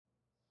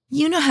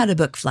You know how to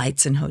book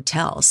flights and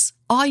hotels.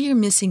 All you're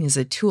missing is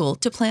a tool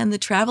to plan the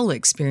travel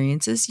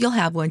experiences you'll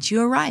have once you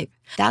arrive.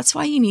 That's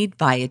why you need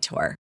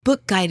Viator.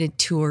 Book guided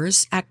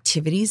tours,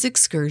 activities,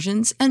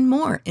 excursions, and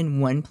more in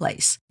one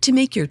place to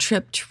make your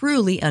trip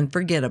truly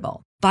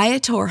unforgettable.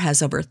 Viator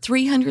has over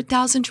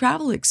 300,000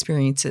 travel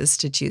experiences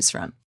to choose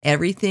from.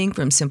 Everything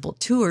from simple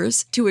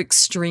tours to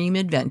extreme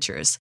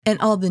adventures and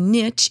all the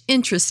niche,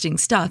 interesting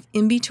stuff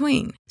in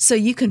between. So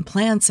you can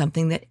plan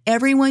something that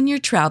everyone you're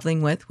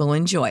traveling with will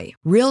enjoy.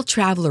 Real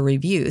traveler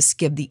reviews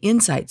give the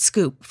inside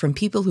scoop from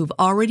people who've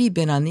already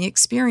been on the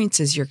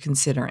experiences you're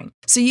considering.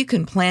 So you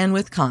can plan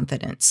with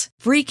confidence.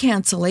 Free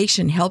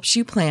cancellation helps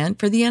you plan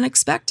for the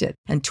unexpected.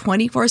 And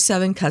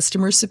 24/7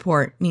 customer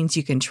support means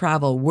you can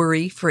travel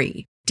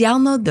worry-free.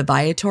 Download the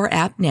Viator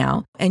app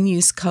now and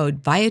use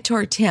code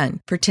Viator10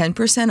 for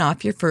 10%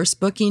 off your first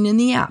booking in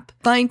the app.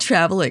 Find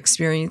travel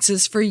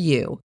experiences for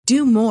you.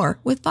 Do more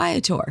with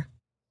Viator.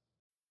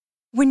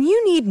 When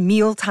you need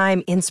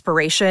mealtime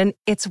inspiration,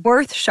 it's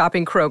worth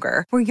shopping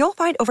Kroger, where you'll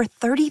find over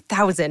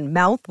 30,000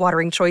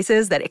 mouth-watering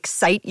choices that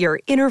excite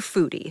your inner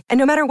foodie. And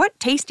no matter what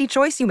tasty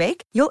choice you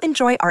make, you'll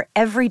enjoy our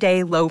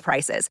everyday low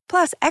prices,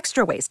 plus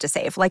extra ways to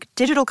save, like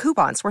digital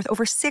coupons worth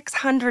over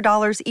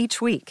 $600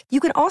 each week. You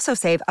can also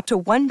save up to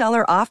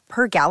 $1 off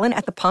per gallon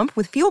at the pump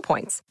with fuel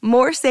points.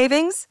 More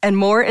savings and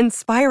more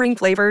inspiring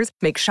flavors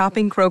make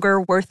shopping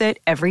Kroger worth it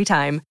every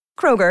time.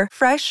 Kroger,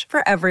 fresh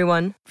for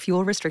everyone.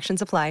 Fuel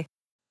restrictions apply.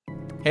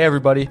 Hey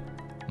everybody,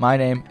 my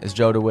name is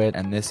Joe DeWitt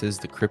and this is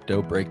the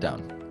Crypto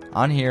Breakdown.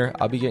 On here,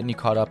 I'll be getting you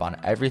caught up on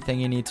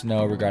everything you need to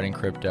know regarding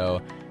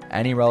crypto,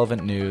 any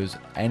relevant news,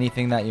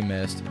 anything that you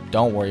missed.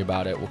 Don't worry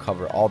about it, we'll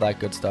cover all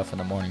that good stuff in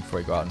the morning before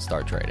you go out and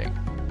start trading.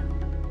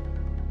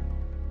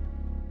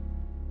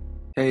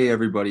 Hey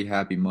everybody,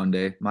 happy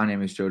Monday. My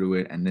name is Joe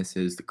DeWitt and this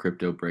is the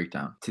Crypto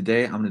Breakdown.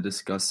 Today I'm going to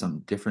discuss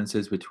some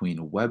differences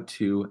between Web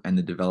 2 and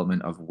the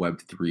development of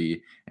Web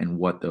 3 and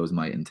what those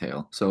might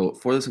entail. So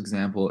for this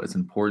example, it's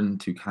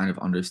important to kind of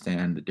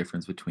understand the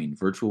difference between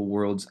virtual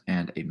worlds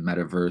and a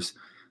metaverse.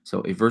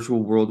 So a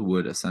virtual world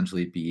would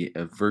essentially be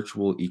a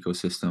virtual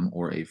ecosystem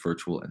or a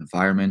virtual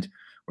environment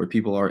where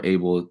people are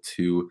able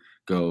to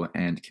go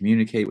and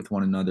communicate with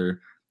one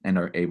another and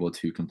are able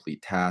to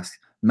complete tasks.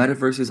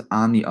 Metaverses,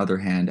 on the other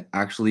hand,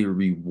 actually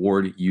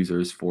reward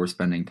users for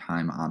spending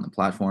time on the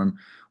platform,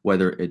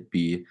 whether it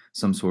be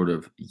some sort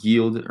of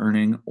yield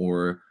earning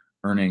or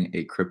earning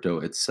a crypto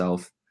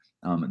itself.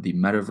 The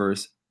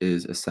metaverse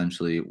is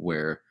essentially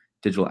where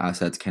digital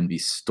assets can be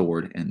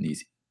stored in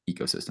these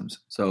ecosystems.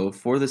 So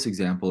for this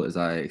example, as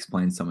I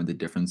explained some of the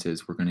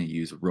differences, we're going to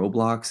use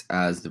Roblox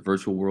as the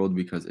virtual world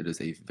because it is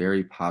a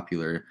very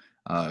popular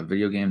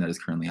video game that is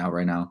currently out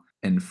right now.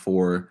 And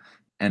for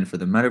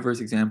the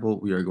metaverse example,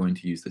 we are going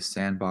to use the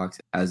Sandbox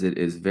as it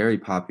is very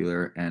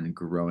popular and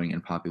growing in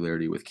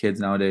popularity with kids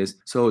nowadays.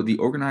 So the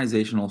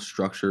organizational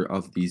structure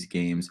of these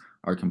games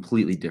are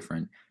completely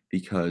different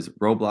because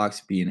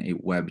Roblox, being a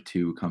Web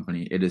 2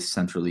 company, it is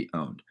centrally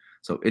owned.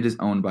 So it is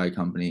owned by a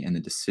company and the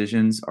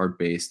decisions are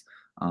based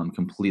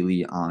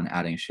completely on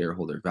adding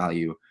shareholder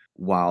value.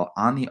 While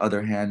on the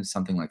other hand,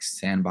 something like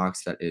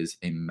Sandbox that is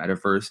a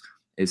metaverse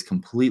is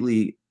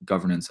completely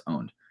governance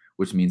owned,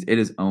 which means it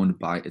is owned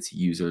by its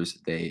users.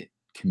 They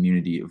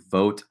community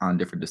vote on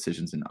different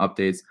decisions and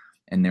updates.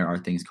 And there are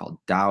things called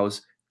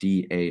DAOs,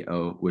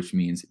 DAO, which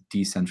means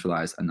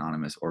decentralized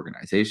anonymous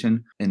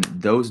organization. And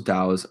those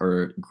DAOs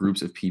are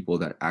groups of people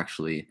that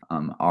actually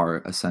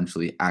are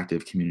essentially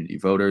active community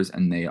voters,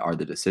 and they are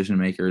the decision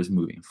makers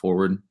moving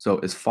forward. So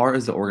as far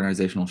as the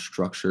organizational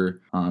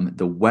structure,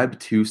 the Web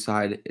 2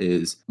 side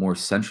is more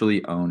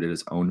centrally owned. It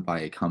is owned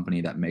by a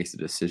company that makes the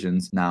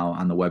decisions. Now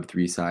on the Web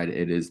 3 side,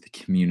 it is the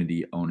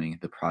community owning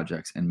the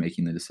projects and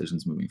making the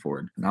decisions moving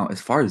forward. Now,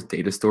 as far as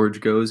data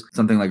storage goes,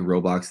 something like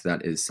Roblox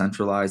that is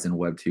centralized in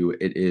Web 2,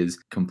 it is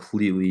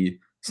completely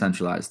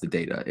centralize the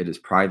data. It is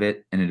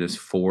private and it is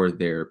for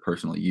their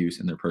personal use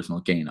and their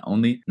personal gain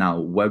only. Now,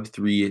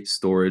 Web3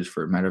 storage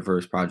for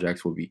metaverse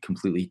projects will be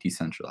completely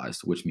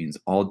decentralized, which means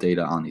all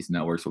data on these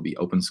networks will be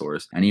open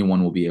source.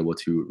 Anyone will be able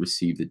to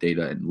receive the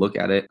data and look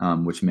at it,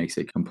 which makes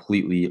it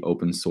completely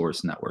open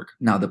source network.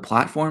 Now, the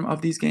platform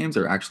of these games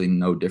are actually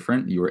no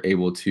different. You are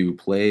able to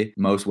play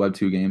most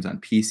Web2 games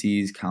on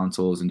PCs,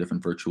 consoles, and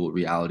different virtual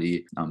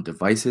reality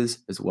devices,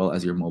 as well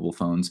as your mobile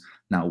phones.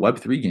 Now,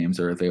 Web3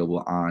 games are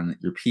available on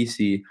your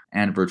PC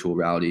and virtual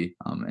reality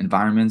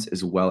environments,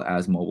 as well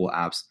as mobile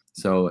apps.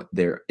 So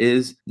there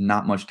is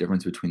not much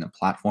difference between the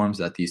platforms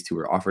that these two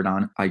are offered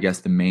on. I guess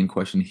the main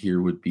question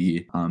here would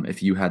be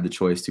if you had the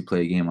choice to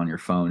play a game on your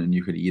phone and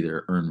you could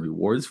either earn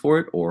rewards for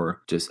it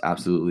or just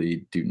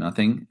absolutely do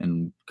nothing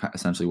and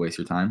essentially waste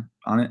your time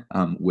on it,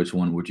 which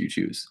one would you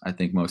choose? I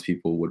think most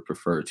people would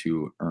prefer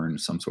to earn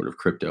some sort of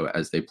crypto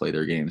as they play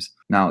their games.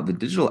 Now, the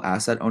digital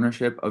asset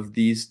ownership of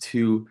these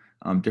two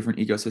different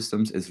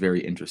ecosystems is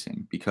very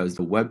interesting because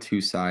the Web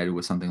 2 side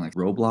with something like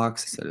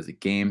Roblox, that is a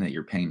game that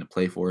you're paying to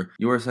play for,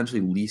 you are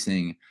essentially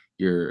leasing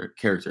your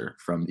character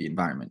from the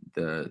environment.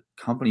 The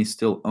company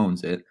still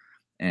owns it,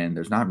 and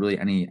there's not really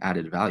any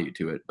added value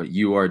to it, but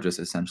you are just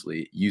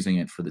essentially using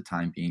it for the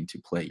time being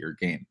to play your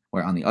game.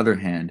 Where on the other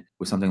hand,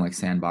 with something like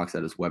Sandbox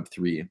that is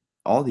Web3,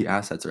 all the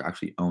assets are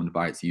actually owned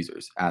by its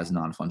users as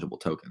non-fungible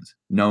tokens,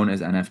 known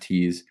as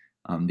NFTs.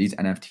 These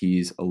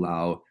NFTs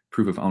allow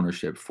proof of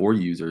ownership for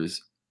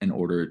users in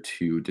order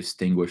to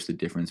distinguish the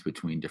difference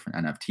between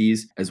different NFTs,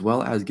 as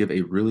well as give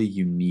a really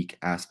unique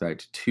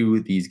aspect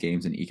to these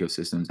games and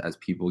ecosystems as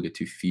people get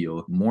to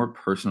feel more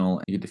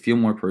personal. You get to feel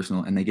more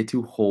personal, and they get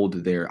to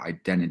hold their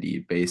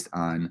identity based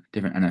on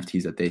different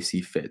NFTs that they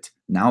see fit.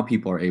 Now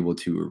people are able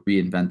to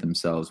reinvent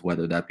themselves,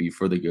 whether that be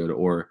for the good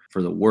or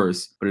for the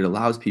worse, but it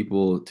allows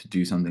people to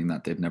do something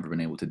that they've never been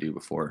able to do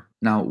before.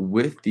 Now,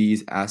 with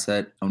these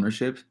asset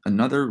ownerships,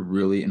 another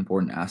really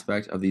important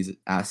aspect of these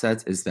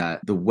assets is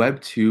that the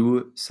Web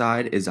 2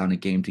 side is on a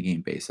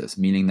game-to-game basis,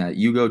 meaning that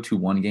you go to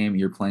one game,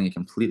 you're playing a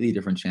completely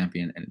different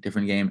champion in a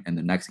different game, and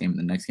the next game, and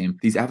the next game.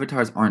 These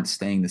avatars aren't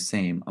staying the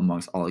same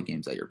amongst all the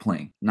games that you're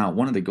playing. Now,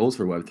 one of the goals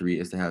for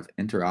Web3 is to have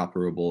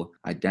interoperable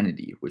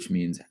identity, which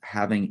means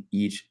having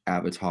each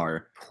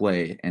avatar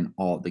play in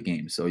all the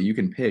games. So you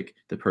can pick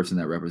the person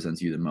that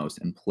represents you the most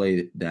and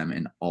play them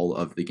in all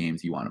of the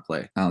games you want to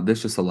play. Now,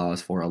 this just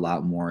allows for a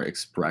lot more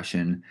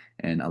expression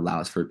and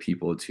allows for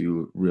people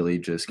to really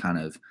just kind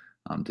of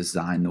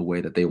design the way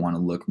that they want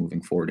to look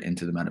moving forward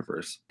into the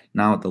metaverse.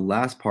 Now, the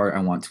last part I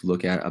want to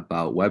look at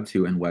about Web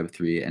 2 and Web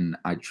 3, and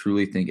I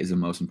truly think is the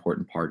most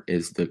important part,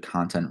 is the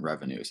content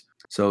revenues.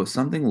 So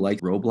something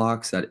like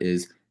Roblox that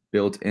is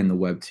built in the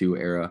Web 2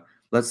 era,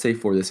 let's say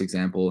for this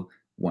example,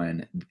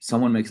 when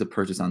someone makes a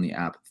purchase on the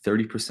app,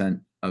 30%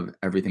 of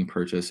everything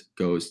purchased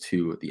goes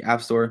to the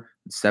App Store,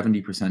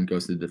 70%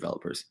 goes to the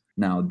developers.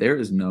 Now, there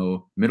is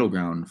no middle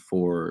ground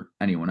for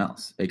anyone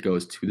else. It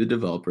goes to the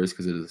developers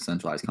because it is a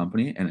centralized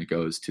company, and it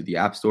goes to the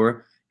App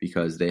Store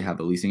because they have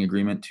a leasing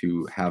agreement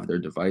to have their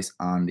device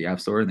on the App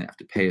Store, and they have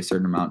to pay a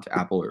certain amount to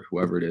Apple or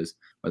whoever it is,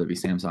 whether it be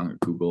Samsung or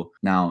Google.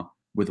 Now,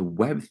 with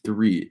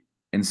Web3,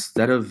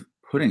 instead of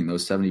putting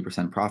those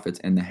 70% profits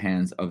in the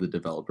hands of the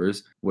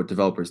developers, what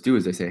developers do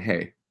is they say,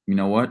 hey, you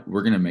know what?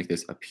 We're going to make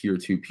this a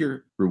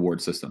peer-to-peer reward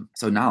system.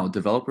 So now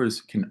developers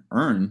can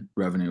earn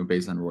revenue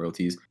based on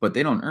royalties, but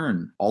they don't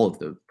earn all of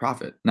the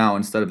profit. Now,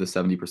 instead of the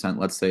 70%,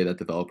 let's say that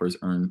developers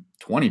earn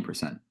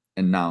 20%.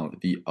 And now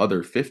the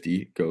other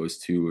 50 goes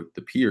to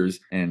the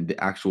peers and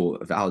the actual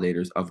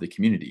validators of the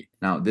community.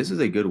 Now, this is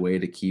a good way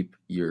to keep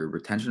your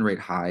retention rate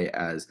high,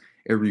 as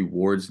it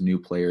rewards new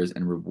players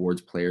and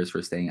rewards players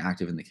for staying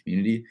active in the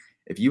community.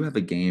 If you have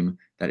a game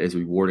that is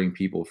rewarding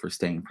people for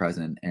staying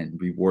present and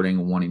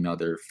rewarding one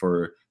another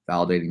for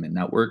validating the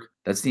network,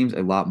 that seems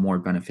a lot more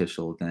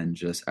beneficial than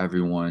just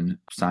everyone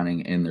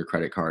signing in their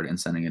credit card and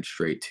sending it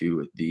straight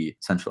to the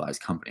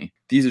centralized company.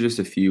 These are just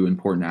a few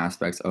important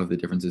aspects of the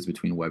differences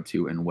between Web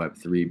 2 and Web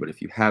 3, but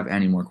if you have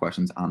any more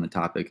questions on the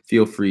topic,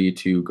 feel free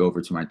to go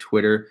over to my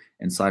Twitter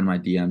and slide my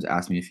DMs,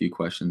 ask me a few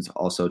questions.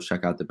 Also,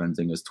 check out the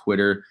Benzinga's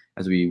Twitter,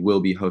 as we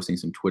will be hosting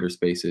some Twitter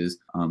spaces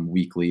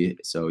weekly,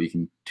 so you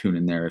can tune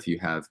in there if you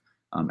have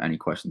any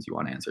questions you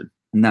want answered.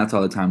 And that's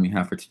all the time we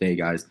have for today,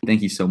 guys.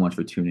 Thank you so much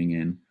for tuning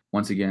in.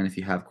 Once again, if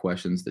you have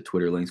questions, the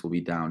Twitter links will be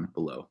down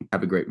below.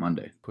 Have a great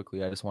Monday.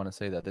 Quickly, I just want to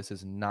say that this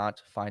is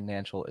not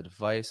financial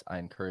advice. I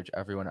encourage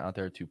everyone out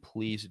there to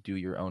please do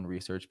your own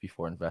research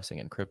before investing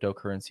in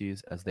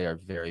cryptocurrencies, as they are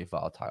very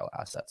volatile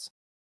assets.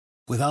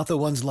 Without the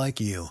ones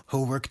like you,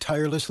 who work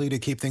tirelessly to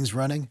keep things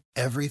running,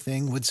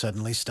 everything would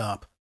suddenly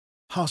stop.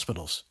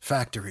 Hospitals,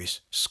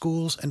 factories,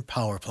 schools, and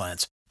power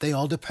plants, they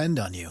all depend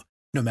on you.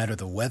 No matter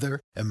the weather,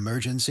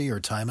 emergency, or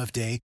time of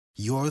day,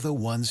 you're the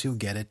ones who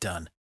get it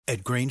done.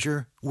 At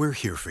Grainger, we're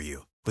here for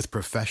you with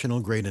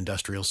professional-grade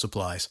industrial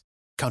supplies.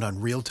 Count on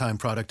real-time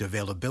product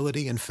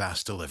availability and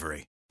fast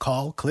delivery.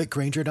 Call, click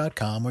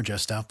Grainger.com, or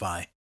just stop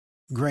by.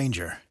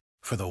 Grainger,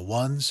 for the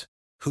ones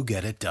who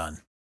get it done.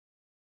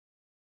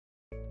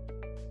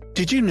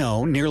 Did you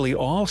know nearly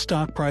all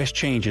stock price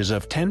changes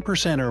of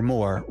 10% or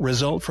more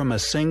result from a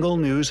single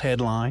news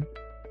headline?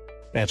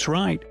 That's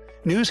right.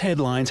 News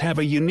headlines have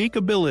a unique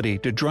ability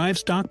to drive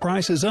stock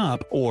prices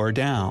up or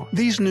down.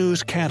 These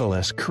news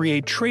catalysts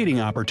create trading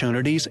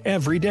opportunities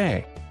every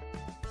day.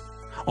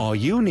 All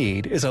you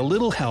need is a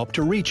little help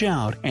to reach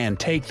out and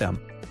take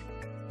them.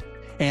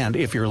 And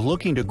if you're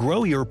looking to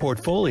grow your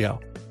portfolio,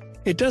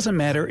 it doesn't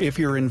matter if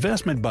your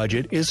investment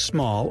budget is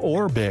small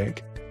or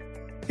big.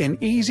 An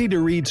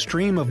easy-to-read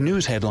stream of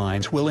news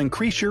headlines will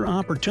increase your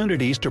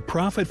opportunities to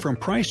profit from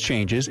price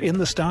changes in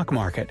the stock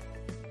market,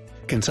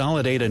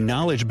 consolidate a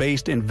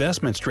knowledge-based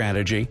investment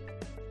strategy,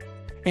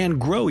 and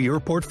grow your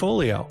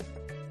portfolio.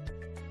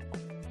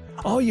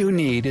 All you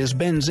need is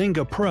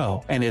Benzinga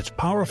Pro and its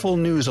powerful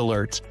news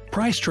alerts,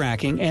 price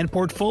tracking, and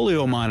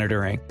portfolio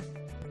monitoring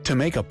to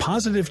make a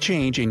positive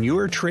change in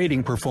your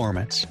trading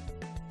performance.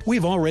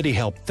 We've already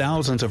helped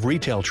thousands of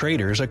retail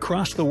traders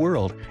across the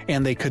world,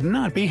 and they could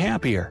not be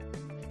happier.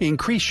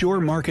 Increase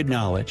your market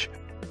knowledge,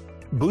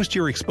 boost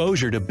your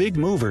exposure to big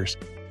movers,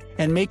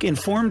 and make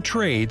informed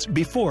trades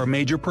before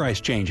major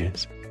price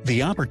changes.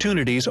 The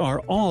opportunities are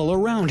all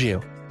around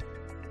you.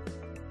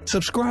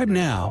 Subscribe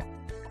now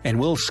and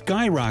we'll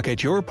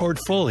skyrocket your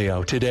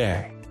portfolio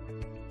today.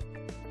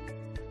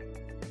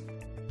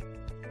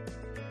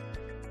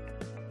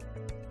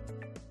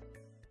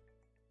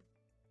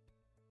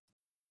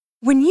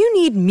 When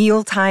you need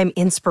mealtime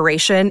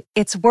inspiration,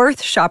 it's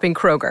worth shopping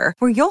Kroger,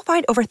 where you'll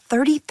find over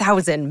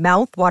 30,000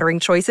 mouth-watering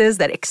choices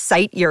that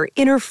excite your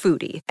inner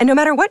foodie. And no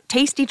matter what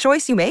tasty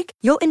choice you make,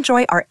 you'll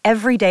enjoy our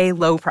everyday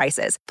low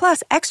prices,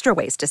 plus extra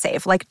ways to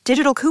save, like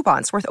digital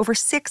coupons worth over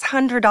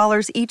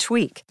 $600 each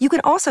week. You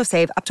can also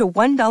save up to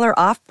 $1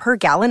 off per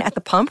gallon at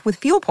the pump with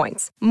fuel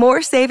points.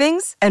 More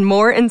savings and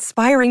more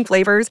inspiring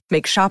flavors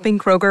make shopping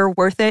Kroger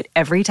worth it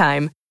every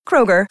time.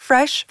 Kroger,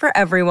 fresh for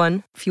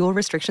everyone. Fuel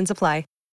restrictions apply.